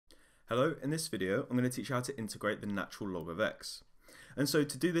Hello, in this video I'm going to teach you how to integrate the natural log of x. And so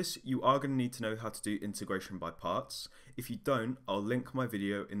to do this you are going to need to know how to do integration by parts. If you don't, I'll link my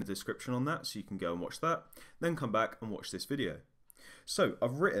video in the description on that so you can go and watch that, then come back and watch this video. So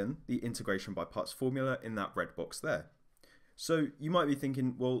I've written the integration by parts formula in that red box there. So you might be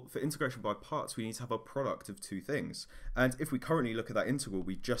thinking, well, for integration by parts we need to have a product of two things, and if we currently look at that integral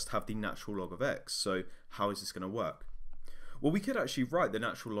we just have the natural log of x, so how is this going to work? Well, we could actually write the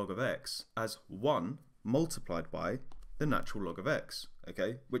natural log of x as 1 multiplied by the natural log of x,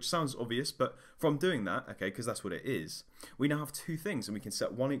 okay? Which sounds obvious, but from doing that, okay, because that's what it is, we now have two things, and we can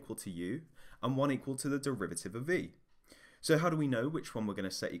set one equal to u and one equal to the derivative of v. So how do we know which one we're going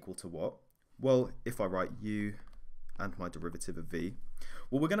to set equal to what? Well, if I write u and my derivative of v,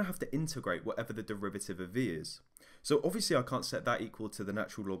 well, we're going to have to integrate whatever the derivative of v is. So obviously I can't set that equal to the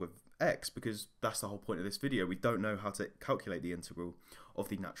natural log of x because that's the whole point of this video. We don't know how to calculate the integral of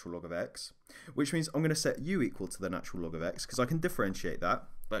the natural log of x, which means I'm going to set u equal to the natural log of x because I can differentiate that.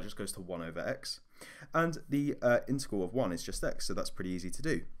 That just goes to 1 over x. And the integral of 1 is just x, so that's pretty easy to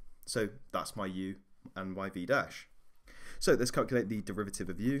do. So that's my u and my v dash. So let's calculate the derivative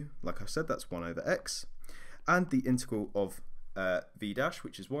of u. Like I said, that's 1 over x. And the integral of v dash,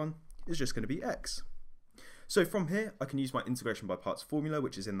 which is 1, is just going to be x. So from here, I can use my integration by parts formula,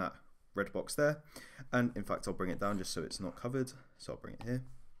 which is in that red box there. And in fact, I'll bring it down just so it's not covered. So I'll bring it here.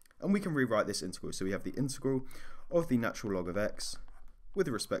 And we can rewrite this integral. So we have the integral of the natural log of x with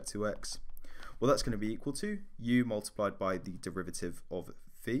respect to x. Well, that's going to be equal to u multiplied by the derivative of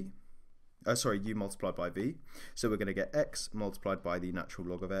v. U multiplied by v. So we're going to get x multiplied by the natural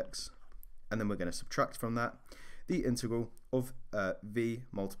log of x. And then we're going to subtract from that the integral of v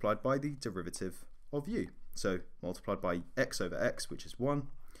multiplied by the derivative of u. So multiplied by x over x, which is 1,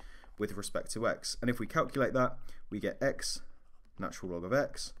 with respect to x. And if we calculate that, we get x, natural log of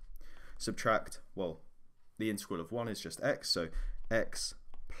x, subtract, well, the integral of 1 is just x, so x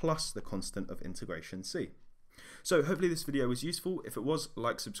plus the constant of integration c. So hopefully this video was useful. If it was,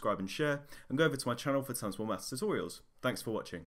 like, subscribe and share, and go over to my channel for tons more maths tutorials. Thanks for watching.